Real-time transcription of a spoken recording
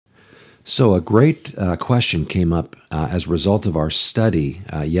So a great question came up as a result of our study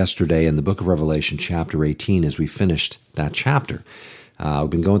yesterday in the book of Revelation, chapter 18, as we finished that chapter. We've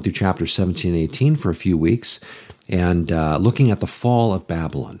been going through chapters 17 and 18 for a few weeks and looking at the fall of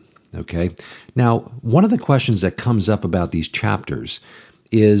Babylon. Okay. Now, one of the questions that comes up about these chapters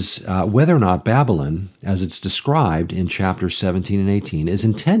is whether or not Babylon, as it's described in chapters 17 and 18, is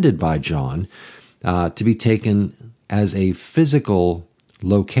intended by John to be taken as a physical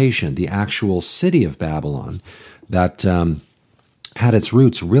location, the actual city of Babylon that had its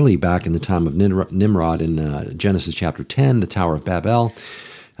roots really back in the time of Nimrod in Genesis chapter 10, the Tower of Babel.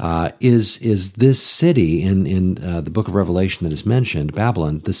 Is this city in the book of Revelation that is mentioned,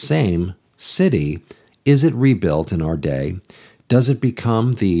 Babylon, the same city? Is it rebuilt in our day? Does it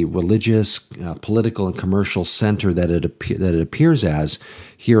become the religious, political, and commercial center that it appears as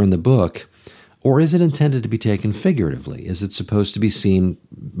here in the book? Or is it intended to be taken figuratively? Is it supposed to be seen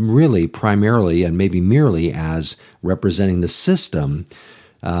really primarily and maybe merely as representing the system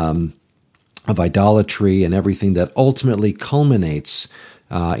of idolatry and everything that ultimately culminates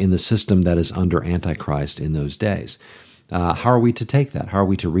in the system that is under Antichrist in those days? How are we to take that? How are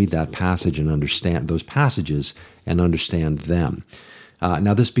we to read that passage and understand those passages and understand them?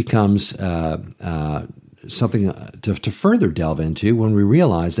 Now, this becomes something to further delve into when we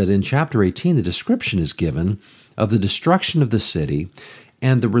realize that in chapter 18, the description is given of the destruction of the city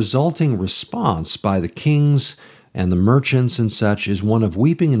and the resulting response by the kings and the merchants and such is one of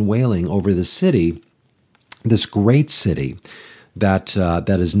weeping and wailing over the city, this great city that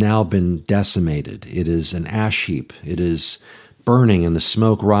has now been decimated. It is an ash heap. It is burning, and the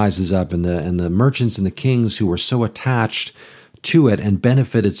smoke rises up, and the merchants and the kings who were so attached to it and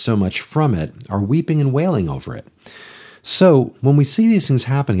benefited so much from it are weeping and wailing over it. So when we see these things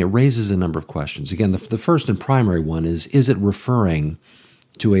happening, it raises a number of questions. Again, the first and primary one is it referring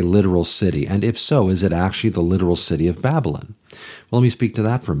to a literal city? And if so, is it actually the literal city of Babylon? Well, let me speak to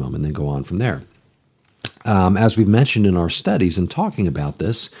that for a moment and then go on from there. As we've mentioned in our studies and talking about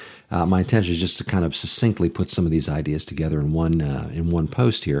this, my intention is just to kind of succinctly put some of these ideas together in one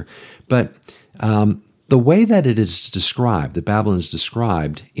post here. But the way that it is described, that Babylon is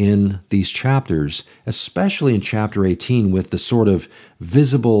described in these chapters, especially in chapter 18, with the sort of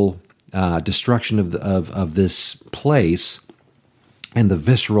visible destruction of this place and the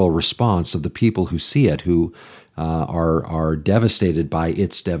visceral response of the people who see it, who are devastated by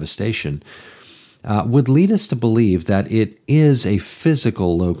its devastation, would lead us to believe that it is a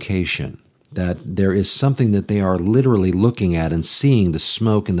physical location, that there is something that they are literally looking at and seeing the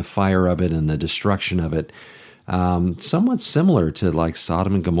smoke and the fire of it and the destruction of it, somewhat similar to like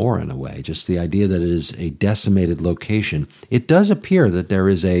Sodom and Gomorrah in a way, just the idea that it is a decimated location. It does appear that there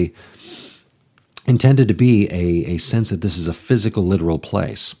is intended to be a sense that this is a physical, literal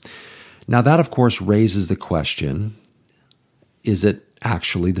place. Now that, of course, raises the question, is it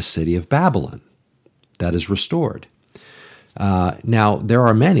actually the city of Babylon that is restored? Now, there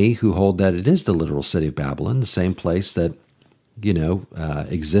are many who hold that it is the literal city of Babylon, the same place that,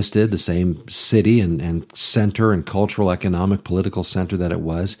 existed, the same city and center and cultural, economic, political center that it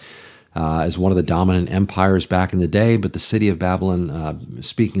was, as one of the dominant empires back in the day. But the city of Babylon,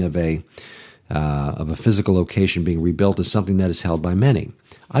 speaking of a physical location being rebuilt, is something that is held by many.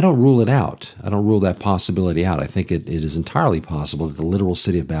 I don't rule it out. I don't rule that possibility out. I think it is entirely possible that the literal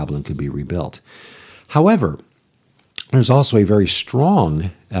city of Babylon could be rebuilt. However, there's also a very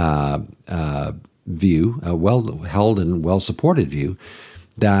strong view, a well-held and well-supported view,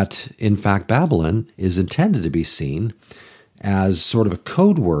 that, in fact, Babylon is intended to be seen as sort of a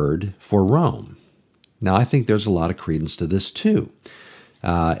code word for Rome. Now, I think there's a lot of credence to this, too.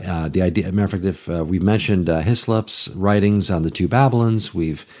 The idea, matter of fact, if we've mentioned Hislop's writings on the two Babylons,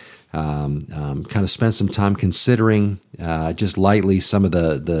 we've kind of spent some time considering just lightly some of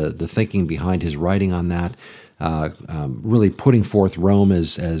the thinking behind his writing on that. Really putting forth Rome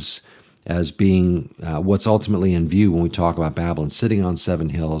as being what's ultimately in view when we talk about Babylon, sitting on seven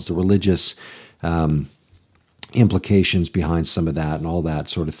hills, the religious implications behind some of that and all that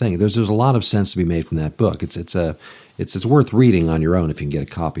sort of thing. There's a lot of sense to be made from that book. It's worth reading on your own if you can get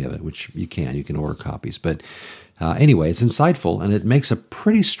a copy of it, which you can order copies. But anyway, it's insightful, and it makes a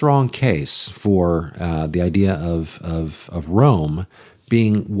pretty strong case for the idea of Rome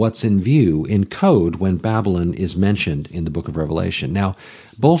being what's in view in code when Babylon is mentioned in the book of Revelation. Now,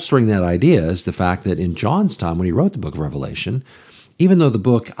 bolstering that idea is the fact that in John's time, when he wrote the book of Revelation, even though the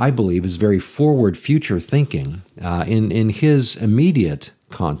book, I believe, is very forward future thinking, in his immediate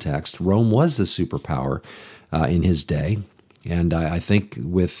context, Rome was the superpower in his day. And I think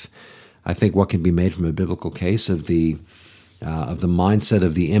what can be made from a biblical case of the of the mindset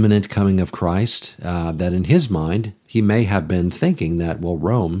of the imminent coming of Christ, that in his mind, he may have been thinking that, well,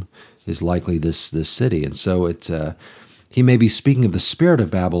 Rome is likely this city. And so he may be speaking of the spirit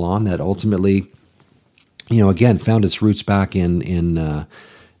of Babylon that ultimately, again, found its roots back in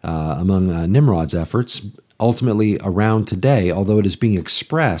among Nimrod's efforts, ultimately around today, although it is being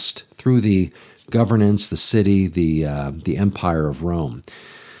expressed through the governance, the city, the empire of Rome.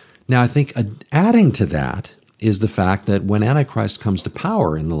 Now, I think adding to that is the fact that when Antichrist comes to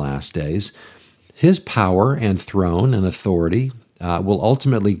power in the last days, his power and throne and authority will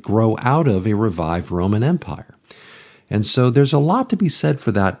ultimately grow out of a revived Roman Empire. And so there's a lot to be said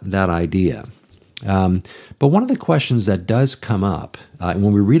for that idea. But one of the questions that does come up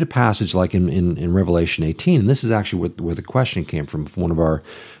when we read a passage like in Revelation 18, and this is actually where the question came from one of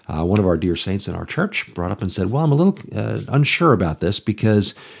our dear saints in our church brought up and said, well, I'm a little unsure about this,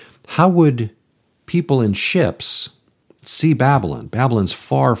 because how would people in ships see Babylon? Babylon's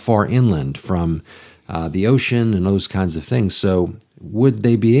far, far inland from the ocean and those kinds of things. So would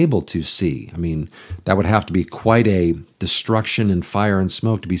they be able to see? I mean, that would have to be quite a destruction and fire and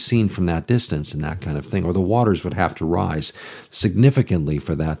smoke to be seen from that distance and that kind of thing. Or the waters would have to rise significantly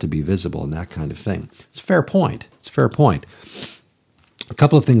for that to be visible and that kind of thing. It's a fair point. A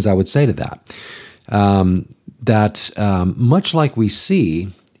couple of things I would say to that. Much like we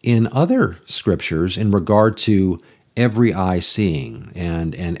see in other scriptures in regard to every eye seeing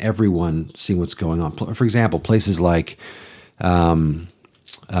and everyone seeing what's going on. For example, places like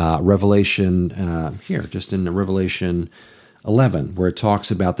Revelation, just in Revelation 11, where it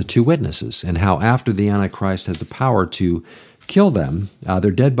talks about the two witnesses and how after the Antichrist has the power to kill them, their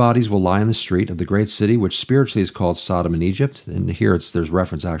dead bodies will lie in the street of the great city, which spiritually is called Sodom and Egypt. And here there's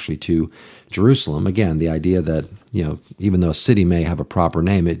reference actually to Jerusalem. Again, the idea that, even though a city may have a proper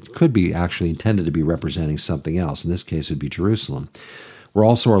name, it could be actually intended to be representing something else. In this case, it would be Jerusalem, where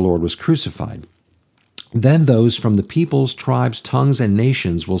also our Lord was crucified. Then those from the peoples, tribes, tongues, and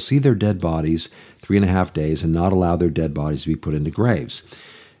nations will see their dead bodies 3.5 days and not allow their dead bodies to be put into graves.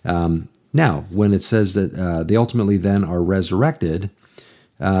 Now, when it says that they ultimately then are resurrected,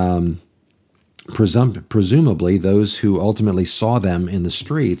 presumably those who ultimately saw them in the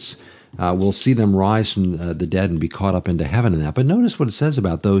streets will see them rise from the dead and be caught up into heaven and that. But notice what it says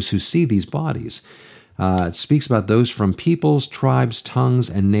about those who see these bodies. It speaks about those from peoples, tribes, tongues,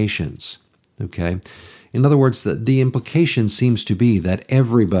 and nations. Okay? In other words, the implication seems to be that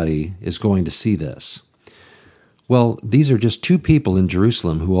everybody is going to see this. Well, these are just two people in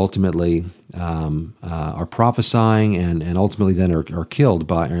Jerusalem who ultimately are prophesying and ultimately then are killed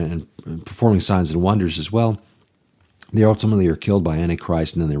by and performing signs and wonders as well. They ultimately are killed by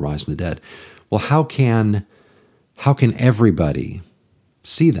Antichrist and then they rise from the dead. Well, how can everybody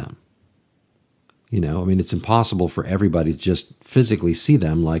see them? It's impossible for everybody to just physically see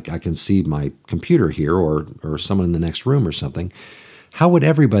them like I can see my computer here or someone in the next room or something. How would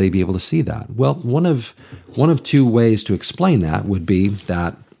everybody be able to see that? Well, one of two ways to explain that would be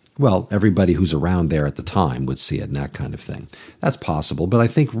that, well, everybody who's around there at the time would see it and that kind of thing. That's possible, but I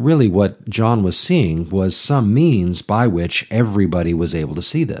think really what John was seeing was some means by which everybody was able to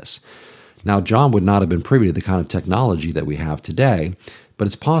see this. Now, John would not have been privy to the kind of technology that we have today, but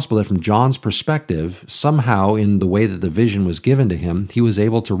it's possible that from John's perspective, somehow in the way that the vision was given to him, he was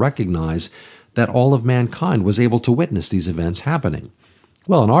able to recognize that all of mankind was able to witness these events happening.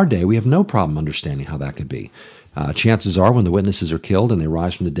 Well, in our day, we have no problem understanding how that could be. Chances are when the witnesses are killed and they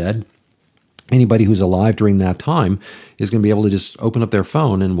rise from the dead, anybody who's alive during that time is going to be able to just open up their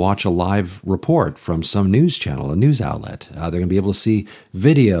phone and watch a live report from some news channel, a news outlet. They're going to be able to see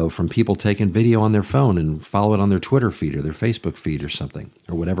video from people taking video on their phone and follow it on their Twitter feed or their Facebook feed or something,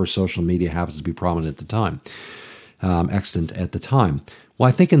 or whatever social media happens to be prominent at the time, extant at the time. Well,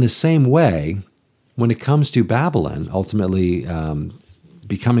 I think in the same way, when it comes to Babylon, ultimately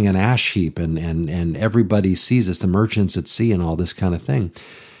becoming an ash heap and everybody sees this, the merchants at sea and all this kind of thing,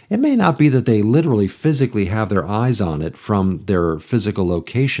 it may not be that they literally physically have their eyes on it from their physical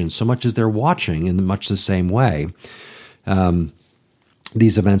location so much as they're watching in much the same way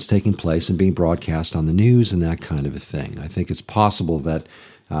these events taking place and being broadcast on the news and that kind of a thing. I think it's possible that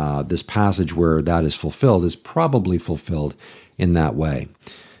this passage where that is fulfilled is probably fulfilled in that way.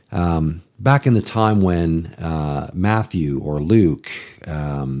 Back in the time when Matthew or Luke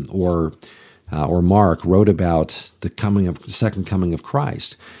or Mark wrote about the second coming of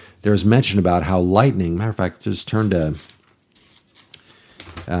Christ, there's mention about how lightning. Matter of fact, just turn to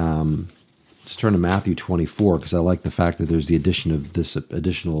Matthew 24 because I like the fact that there's the addition of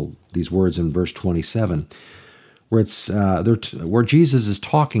these words in verse 27. where Jesus is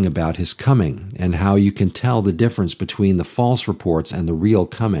talking about his coming and how you can tell the difference between the false reports and the real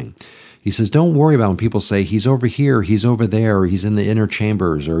coming. He says, don't worry about when people say he's over here, he's over there, or he's in the inner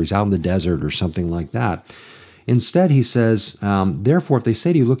chambers, or he's out in the desert, or something like that. Instead, he says, therefore, if they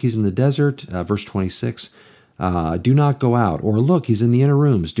say to you, look, he's in the desert, verse 26, do not go out. Or look, he's in the inner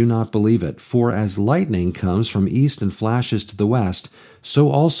rooms, do not believe it. For as lightning comes from east and flashes to the west, so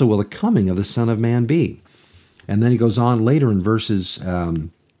also will the coming of the Son of Man be. And then he goes on later in verse 30,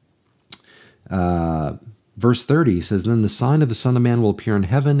 he says, then the sign of the Son of Man will appear in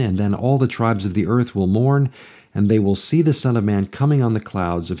heaven, and then all the tribes of the earth will mourn, and they will see the Son of Man coming on the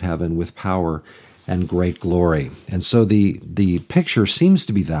clouds of heaven with power and great glory. And so the picture seems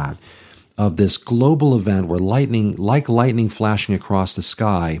to be that of this global event where lightning flashing across the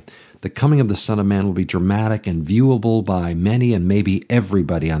sky, the coming of the Son of Man will be dramatic and viewable by many and maybe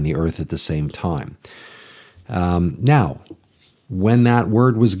everybody on the earth at the same time. Now, when that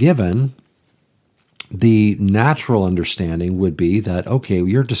word was given, the natural understanding would be that, okay,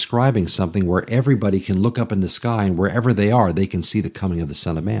 you're describing something where everybody can look up in the sky and wherever they are, they can see the coming of the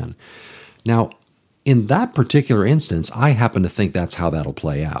Son of Man. Now, in that particular instance, I happen to think that's how that'll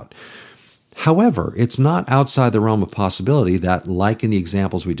play out. However, it's not outside the realm of possibility that, like in the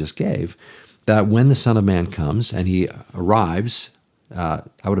examples we just gave, that when the Son of Man comes and he arrives, I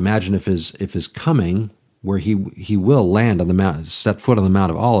would imagine if his coming, where he will land on the mount, set foot on the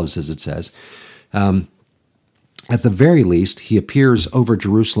Mount of Olives, as it says, at the very least, he appears over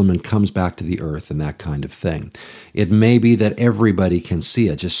Jerusalem and comes back to the earth and that kind of thing. It may be that everybody can see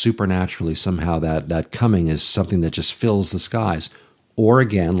it, just supernaturally somehow that coming is something that just fills the skies. Or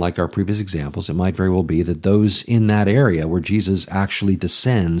again, like our previous examples, it might very well be that those in that area where Jesus actually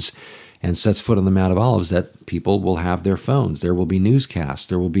descends and sets foot on the Mount of Olives, that people will have their phones. There will be newscasts.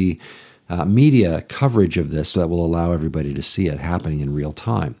 There will be media coverage of this that will allow everybody to see it happening in real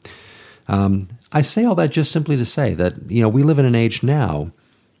time. I say all that just simply to say that, we live in an age now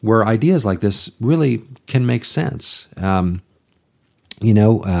where ideas like this really can make sense. Events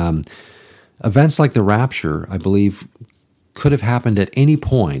like the rapture, I believe, could have happened at any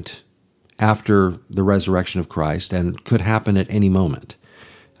point after the resurrection of Christ and could happen at any moment.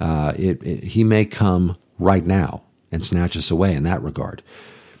 He may come right now and snatch us away in that regard.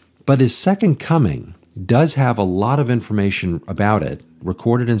 But his second coming does have a lot of information about it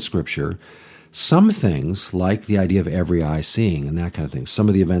recorded in Scripture. Some things, like the idea of every eye seeing and that kind of thing, some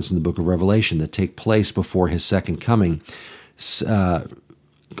of the events in the book of Revelation that take place before his second coming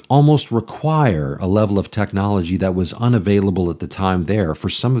almost require a level of technology that was unavailable at the time there for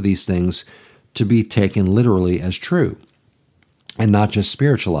some of these things to be taken literally as true and not just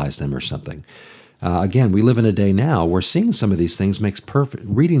spiritualize them or something. Again, we live in a day now where seeing some of these things makes perfect,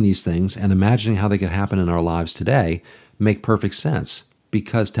 reading these things and imagining how they could happen in our lives today make perfect sense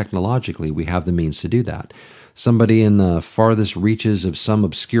because technologically we have the means to do that. Somebody in the farthest reaches of some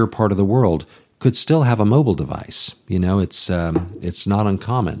obscure part of the world could still have a mobile device. It's not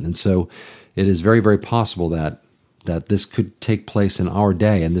uncommon. And so it is very, very possible that this could take place in our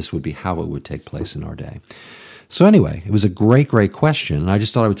day, and this would be how it would take place in our day. So anyway, it was a great, great question, and I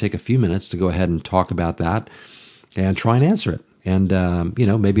just thought I would take a few minutes to go ahead and talk about that and try and answer it. And,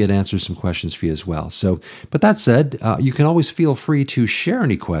 maybe it answers some questions for you as well. So, but that said, you can always feel free to share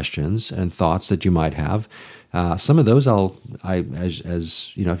any questions and thoughts that you might have. Some of those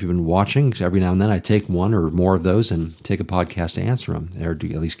if you've been watching, every now and then I take one or more of those and take a podcast to answer them, or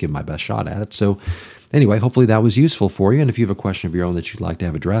to at least give my best shot at it. So anyway, hopefully that was useful for you. And if you have a question of your own that you'd like to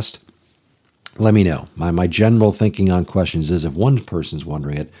have addressed, let me know. My general thinking on questions is if one person's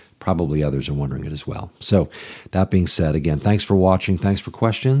wondering it, probably others are wondering it as well. So that being said, again, thanks for watching. Thanks for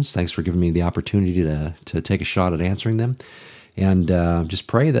questions. Thanks for giving me the opportunity to take a shot at answering them. And just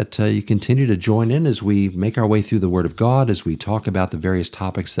pray that you continue to join in as we make our way through the Word of God, as we talk about the various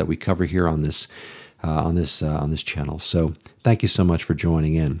topics that we cover here on this channel. So thank you so much for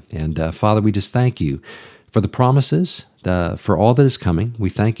joining in. And Father, we just thank you for the promises, for all that is coming. We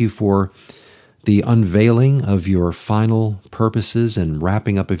thank you for the unveiling of your final purposes and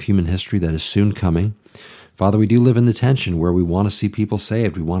wrapping up of human history that is soon coming. Father, we do live in the tension where we want to see people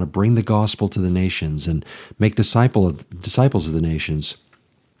saved. We want to bring the gospel to the nations and make disciples of the nations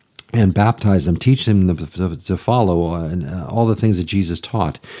and baptize them, teach them to follow and all the things that Jesus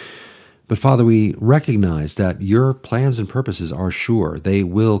taught. But Father, we recognize that your plans and purposes are sure. They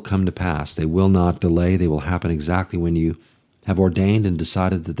will come to pass. They will not delay. They will happen exactly when you have ordained and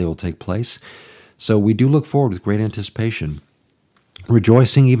decided that they will take place. So we do look forward with great anticipation,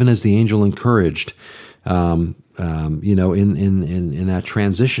 rejoicing even as the angel encouraged in that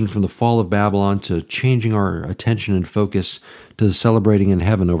transition from the fall of Babylon to changing our attention and focus to celebrating in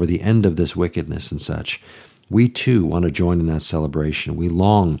heaven over the end of this wickedness and such, we too want to join in that celebration. We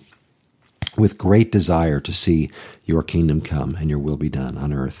long with great desire to see your kingdom come and your will be done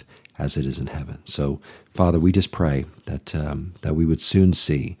on earth as it is in heaven. So, Father, we just pray that we would soon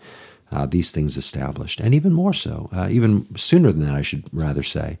see these things established, and even more so, even sooner than that, I should rather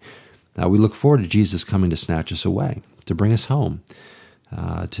say. We look forward to Jesus coming to snatch us away, to bring us home,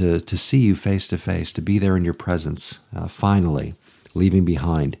 to see you face to face, to be there in your presence, finally, leaving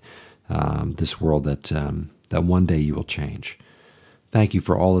behind this world that one day you will change. Thank you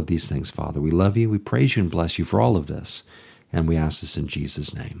for all of these things, Father. We love you, we praise you and bless you for all of this, and we ask this in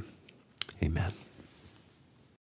Jesus' name. Amen.